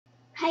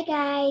Hi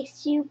guys,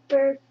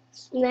 Super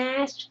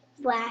Smash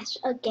Flash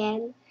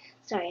again.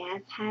 Sorry,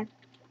 I've had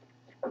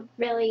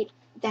really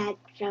bad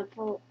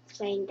trouble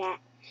saying that.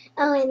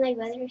 Oh, and my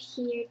brother's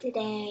here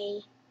today.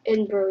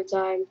 In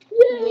Brotime.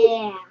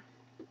 Yeah.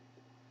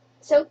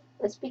 So,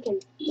 let's begin.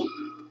 Yeah.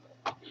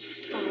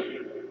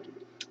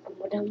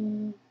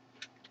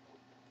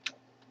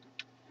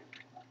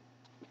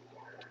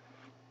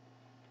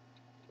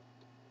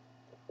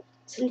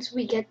 Since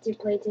we get to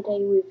play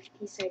today, we've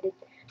decided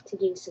to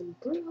do some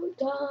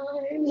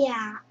Brotime.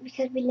 Yeah,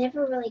 because we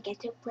never really get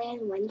to play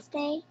on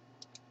Wednesday,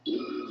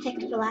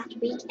 except for last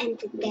week and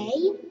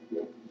today.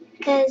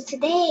 Because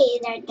today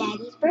is our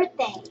daddy's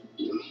birthday.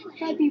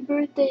 Happy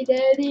birthday,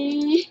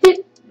 Daddy!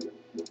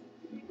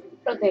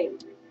 Okay.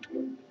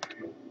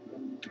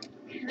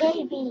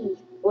 Baby.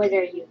 What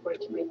are you going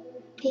to be?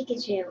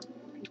 Pikachu.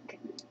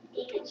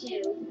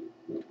 Pikachu.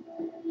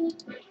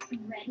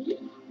 Ready?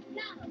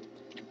 Go.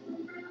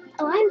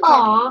 Oh, I'm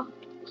Aww.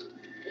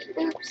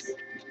 Oops.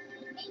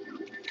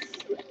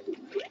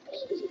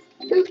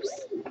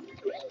 Oops.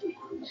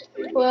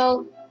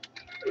 Well.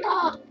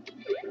 Ah.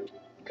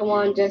 Come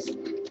on, just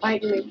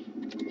fight me.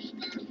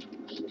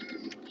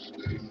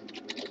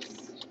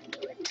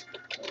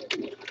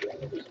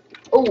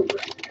 Oh,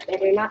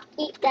 better not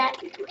eat that.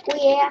 Oh,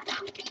 yeah.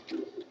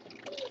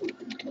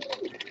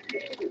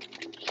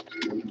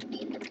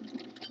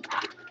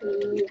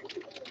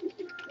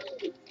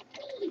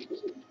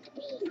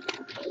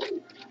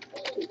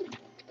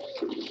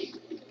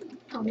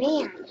 Oh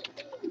man.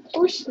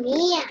 Oh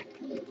snap.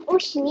 Oh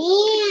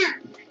snap.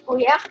 Oh,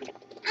 yeah?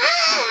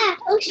 Ah!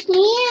 Oh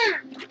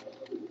snap.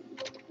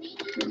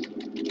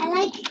 I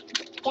like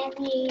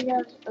getting rid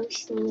of oh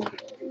snap.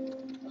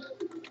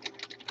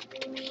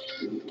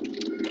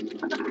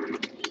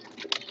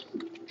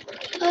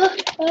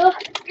 Oh,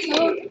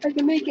 I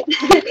can make it.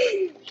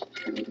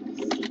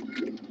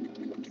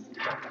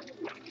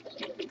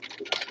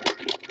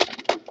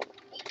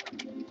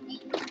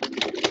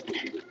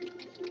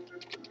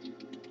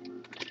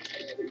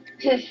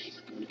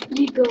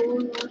 You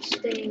going off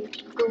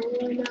stage,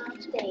 going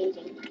off stage.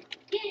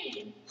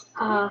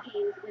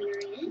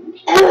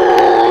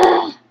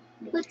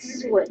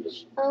 Let's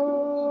switch.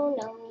 Oh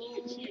no.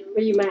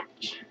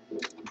 Rematch.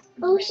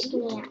 Oh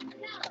snap.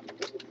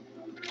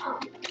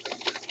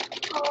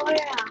 Oh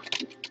yeah.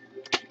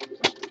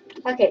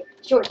 Okay,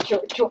 short.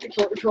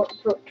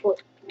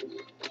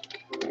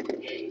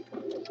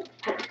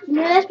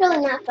 No, that's really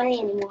not funny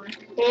anymore.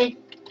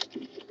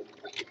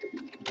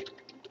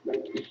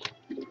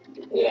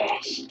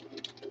 Yes.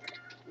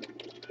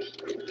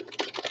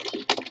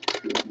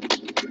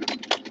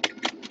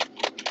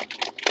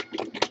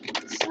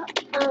 So,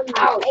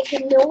 Ouch.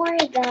 ignore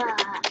the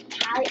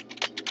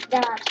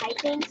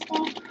typing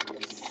stuff.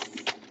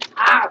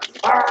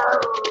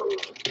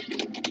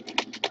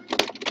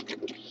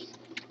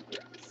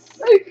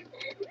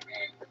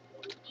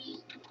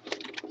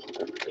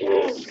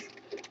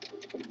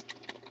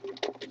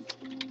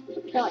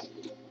 Really.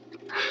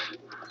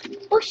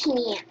 Oh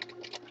snap.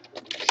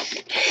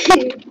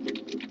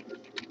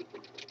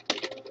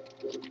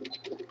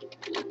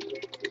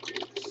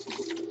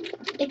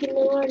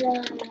 Ignore the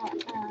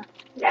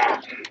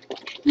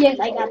yes,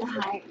 I got the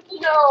heart.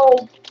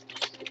 No.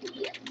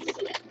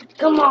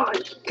 Come on,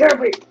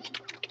 Kirby.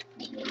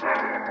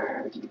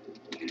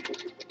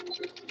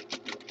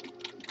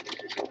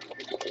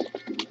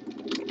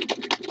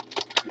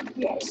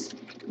 Yes,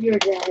 you're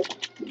dead.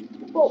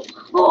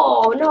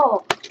 Oh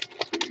no.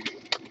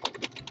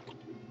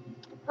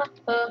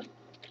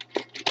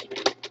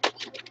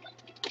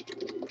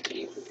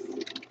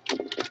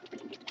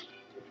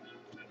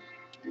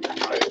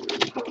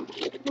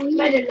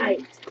 Meta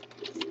Knight.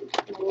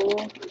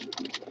 Oh.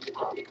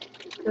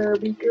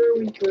 Kirby.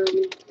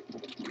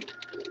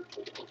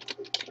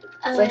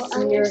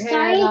 Flexing your Sorry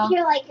head if off.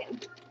 you're like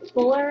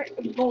bored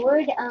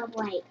of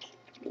like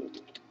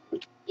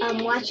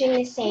watching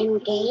the same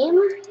game.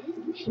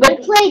 We'll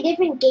But play a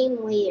different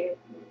game later.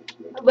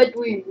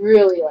 we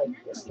really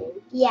like this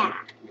game. Yeah.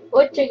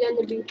 What's it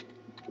gonna be?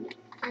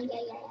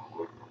 Yeah.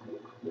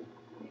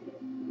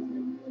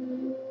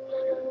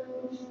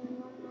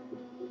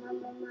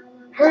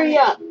 Hurry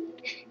up.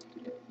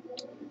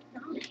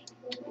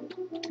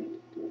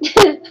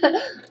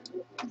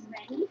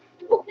 Ready?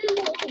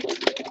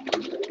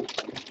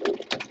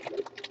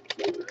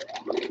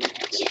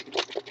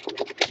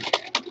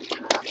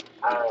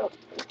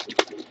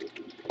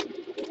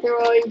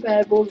 Throwing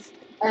pebbles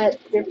at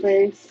your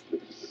face.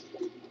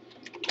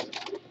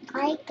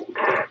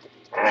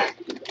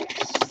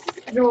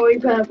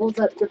 Throwing pebbles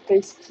at your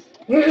face.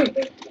 You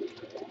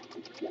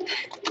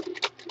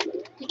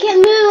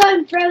can't move,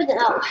 I'm frozen.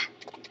 Oh.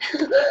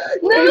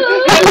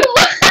 No!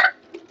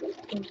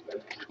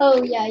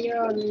 Oh yeah, you're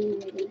already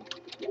ready.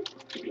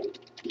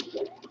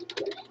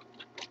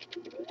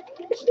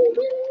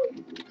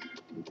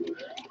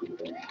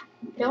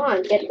 Come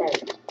on, get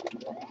that.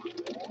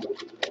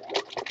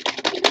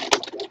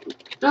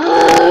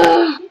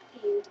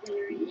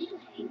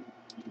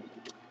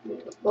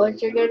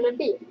 What's it gonna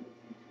be?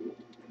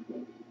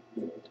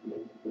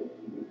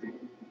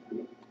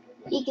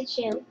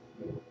 Pikachu.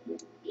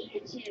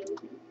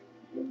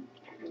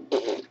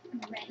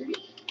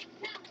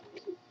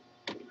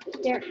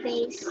 Dirt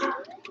face.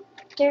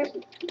 Dirt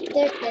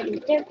buddy.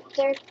 Dirt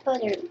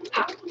butter.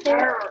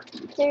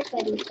 Dirt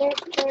buddy. Dirt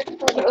butter. Dirt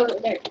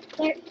buddy.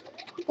 Dirt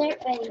butter.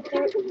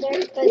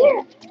 Dirt buddy.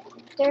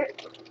 Dirt butter.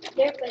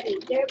 Dirt buddy.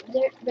 Dirt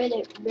butter.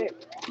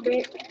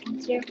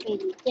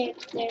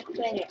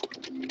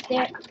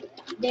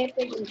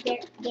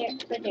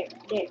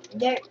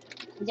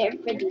 Dirt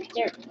buddy.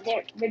 Dirt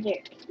butter.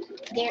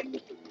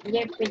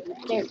 Dirt buddy.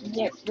 Dirt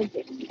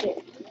butter. Dirt butter.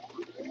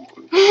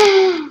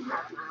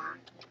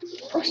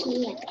 Oh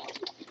snap.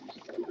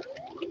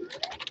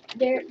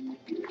 Dirt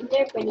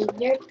buddy.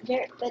 Dirt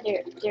butter.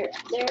 Dirt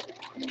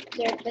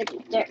buddy.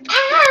 Dirt.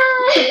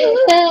 Ah!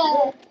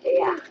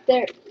 Yeah.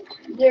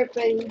 Dirt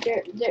buddy.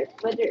 Dirt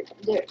butter.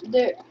 Dirt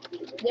buddy.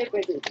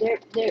 Dirt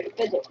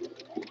butter.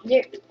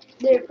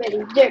 Dirt buddy.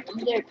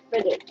 Dirt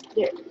butter.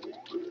 Dirt.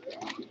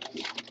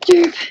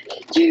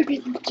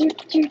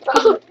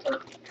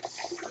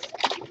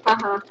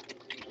 Haha.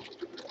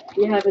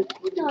 You haven't.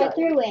 No, I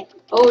threw it.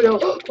 Oh no!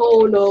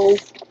 Oh no!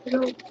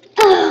 No!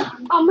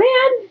 Oh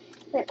man!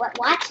 Wait,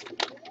 what?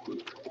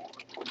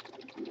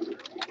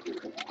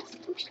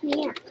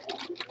 Yeah.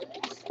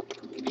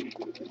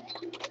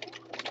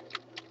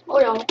 Oh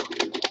no!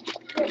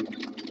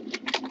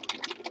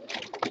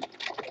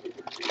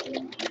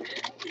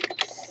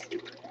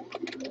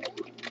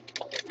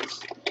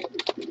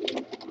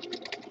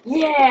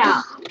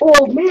 Yeah!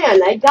 Oh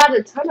man, I got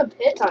a ton of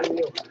hits on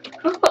you.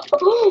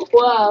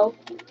 Wow.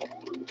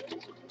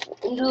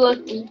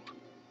 Lucky.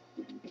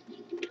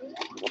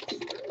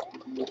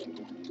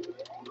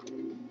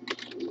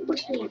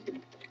 Push me up.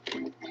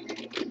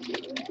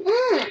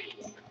 Ah,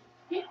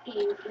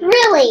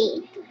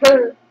 really?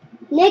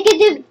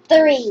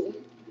 -3.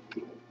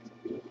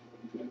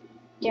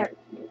 Dirt.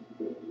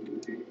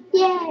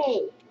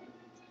 Yay!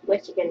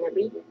 What's it gonna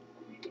be?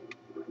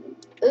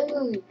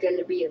 Ooh,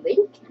 gonna be a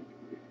link?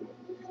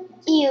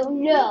 You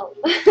know.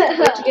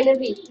 What's it gonna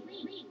be?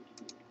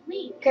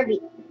 Kirby.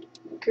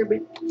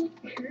 Kirby.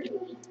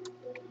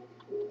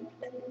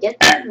 Get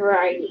that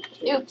right.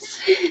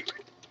 Oops.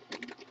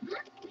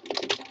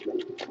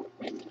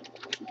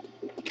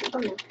 Oh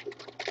no.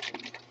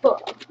 Oh.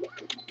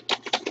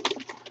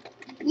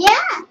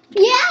 Yeah!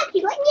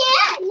 She's like,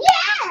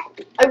 yeah!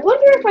 I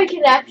wonder if I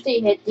can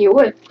actually hit you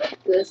with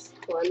this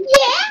one.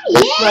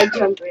 By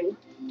jumping.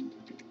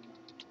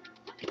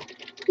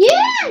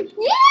 Yeah!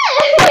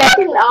 I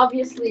can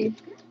obviously.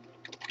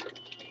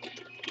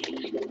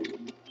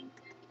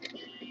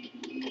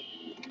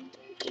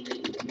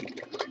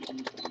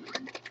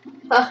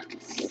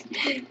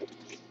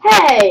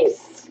 Hey!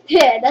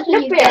 Yeah, that's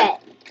what you Fair.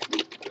 get.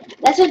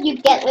 That's what you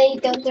get when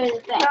you go through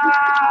the fence.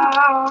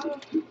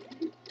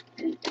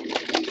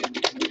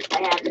 I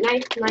have a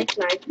knife.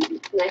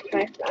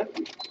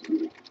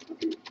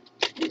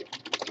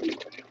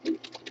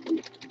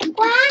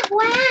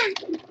 Wah!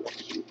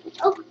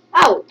 Oh,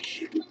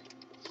 Ouch!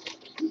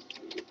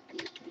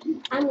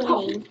 I'm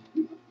winning.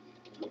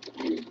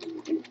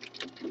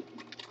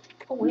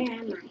 Oh, where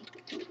am I?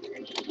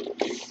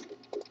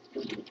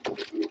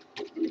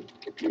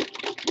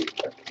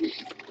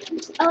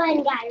 Oh,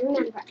 and guys,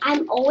 remember,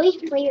 I'm always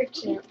player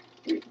 2.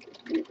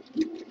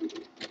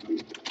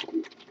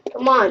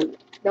 Come on,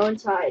 go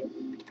inside.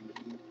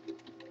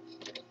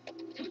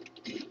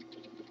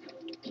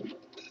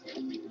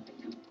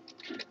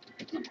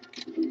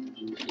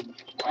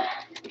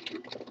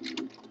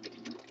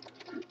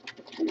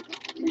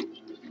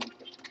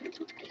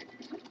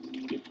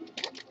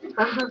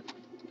 I'm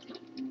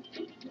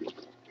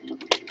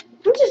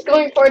just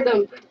going for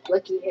them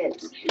lucky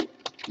hits.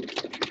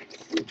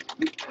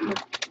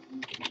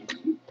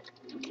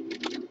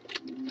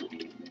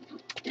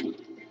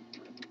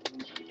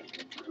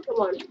 Come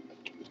on.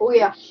 Oh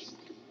yeah.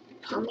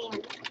 Oh,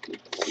 man.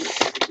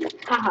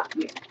 Haha.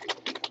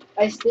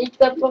 I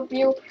sneaked up a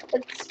few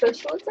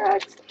special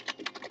attacks.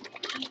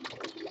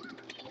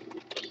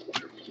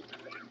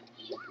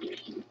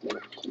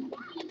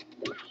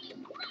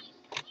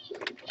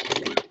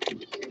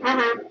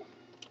 Haha.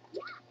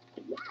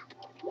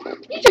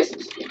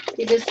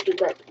 You just did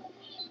that.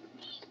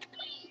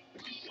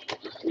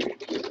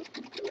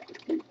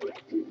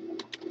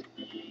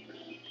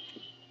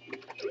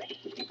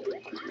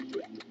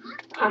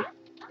 Ha.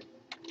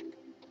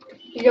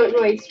 You don't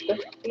know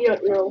you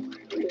don't know.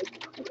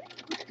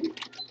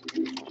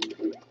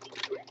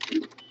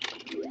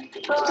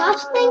 Stop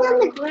staying on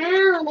the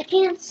ground. I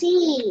can't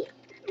see.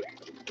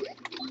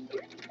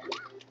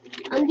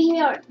 I'm being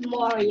your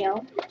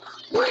Mario.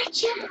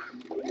 Watch out.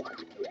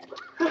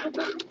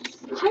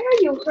 Why are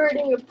you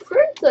hurting a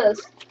princess?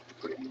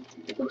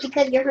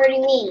 Because you're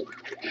hurting me.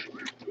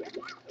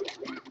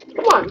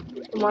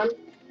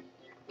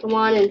 Come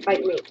on and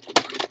fight me.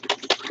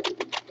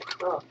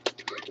 Oh,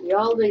 you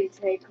already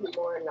take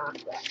more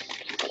knockback.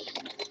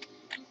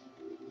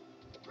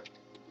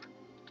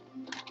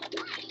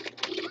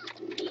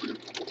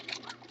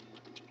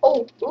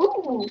 Oh,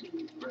 ooh.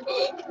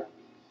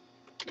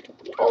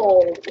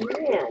 Oh,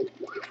 man.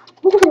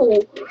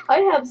 Ooh, I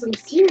have some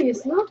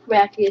serious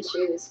knockback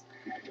issues.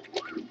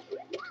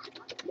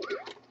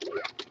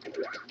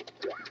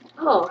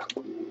 Oh.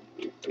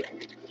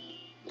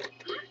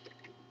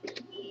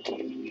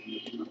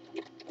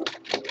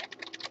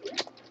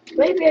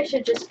 Maybe I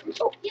should just.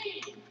 Oh.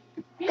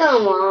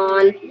 Come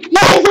on.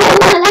 Yes,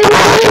 I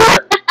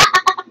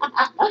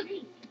won!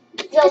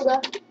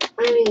 Zelda.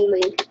 I mean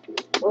Link.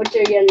 What's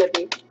your gonna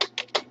be?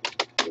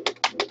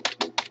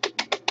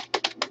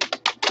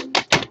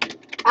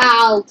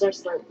 I'll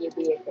just let you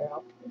be a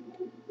girl.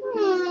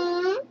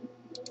 Hmm.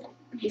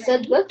 You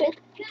said looking.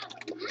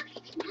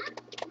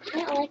 I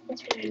don't like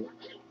this one.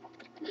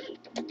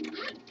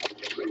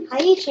 How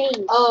do you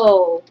change?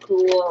 Oh,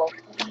 cool.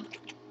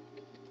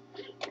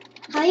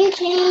 How do you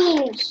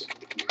change?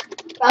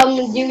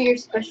 Do your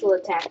special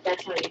attack.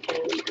 That's how you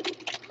change.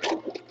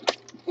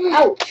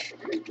 Ouch.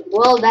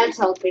 Well, that's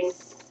helping.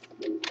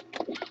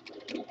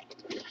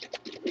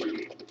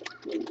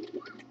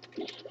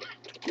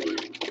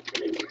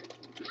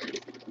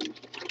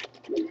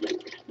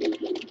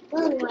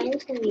 Well,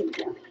 mine's gonna be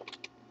girl.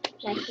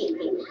 I hate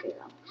being a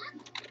girl.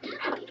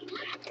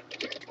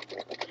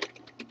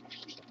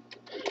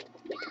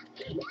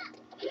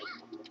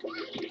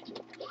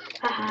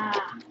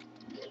 Haha.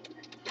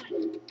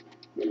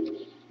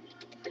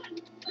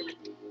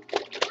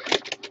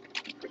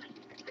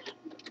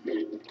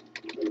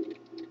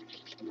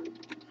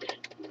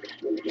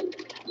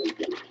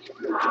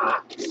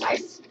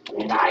 Slice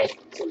and dice,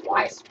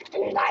 slice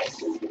and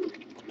dice.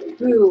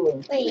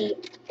 Boom.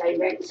 Wait.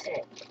 Direct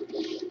hit.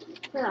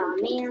 Oh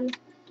man.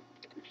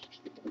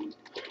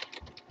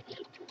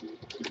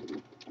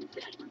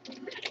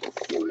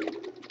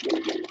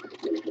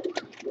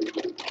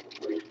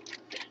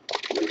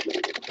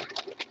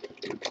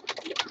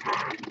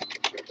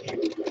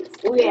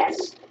 Oh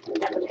yes.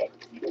 Double hit.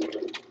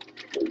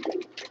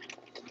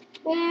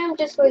 Yeah, I'm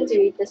just going to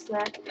eat this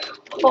snack.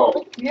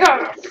 Oh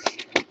yes.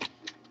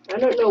 I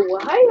don't know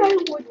why I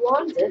would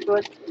want it,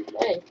 but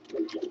hey.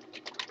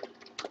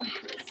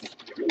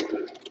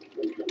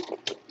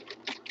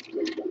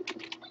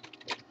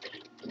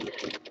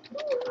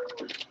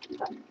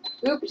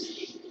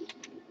 Oops.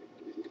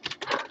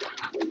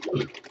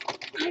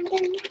 I'm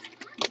gonna.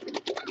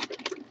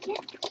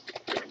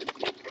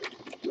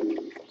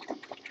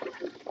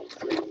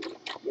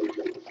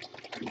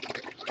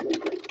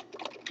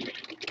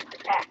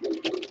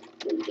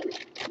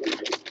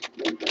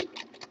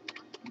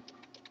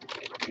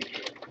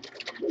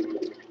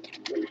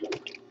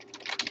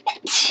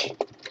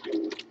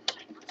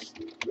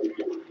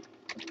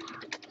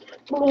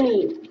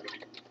 Boom.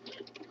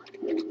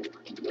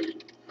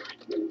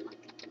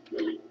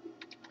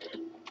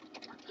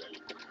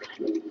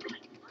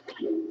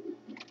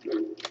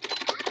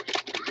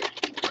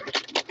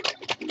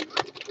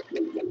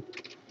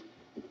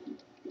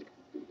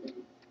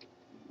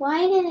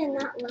 Why did it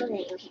not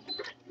loading?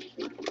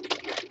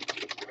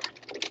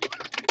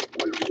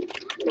 Okay.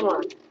 Come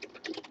on.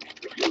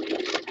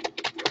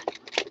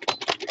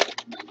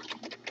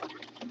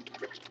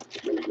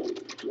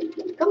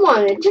 Come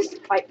on,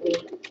 just fight me.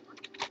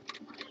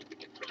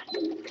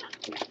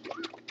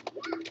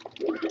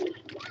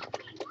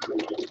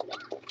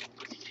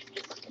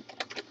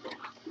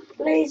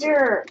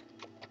 Laser!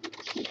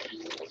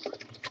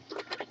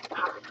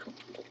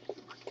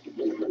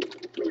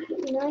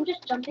 You know, I'm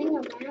just jumping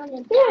around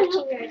and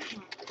dodging your attacks.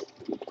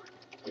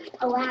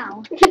 Oh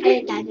wow. I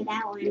didn't dodge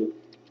that one.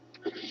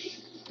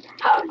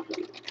 Ha.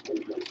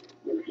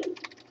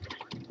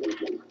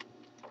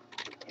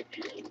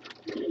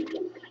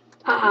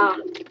 Haha.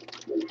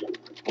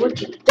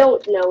 What you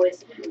don't know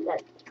is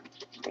that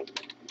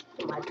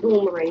my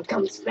boomerang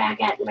comes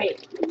back at me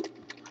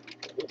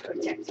and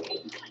protects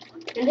me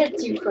and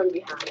hits you from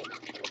behind.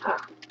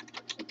 Ha.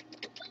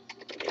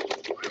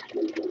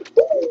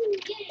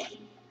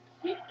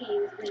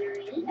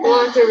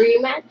 Want a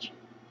rematch?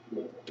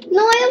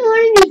 No, I don't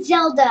want to be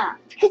Zelda.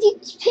 Because you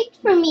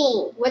picked for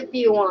me. What do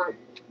you want?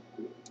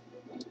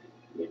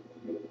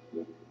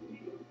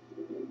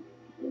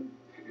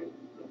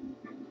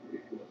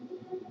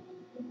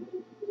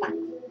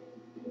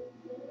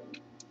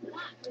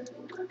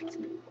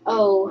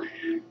 Oh,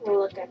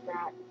 look at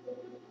that.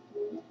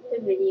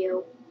 The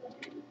video.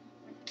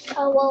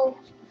 Oh well,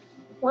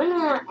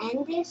 wanna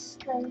end this?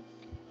 Cause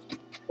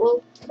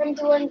Well, time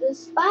to end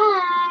this.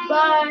 bye.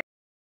 Bye.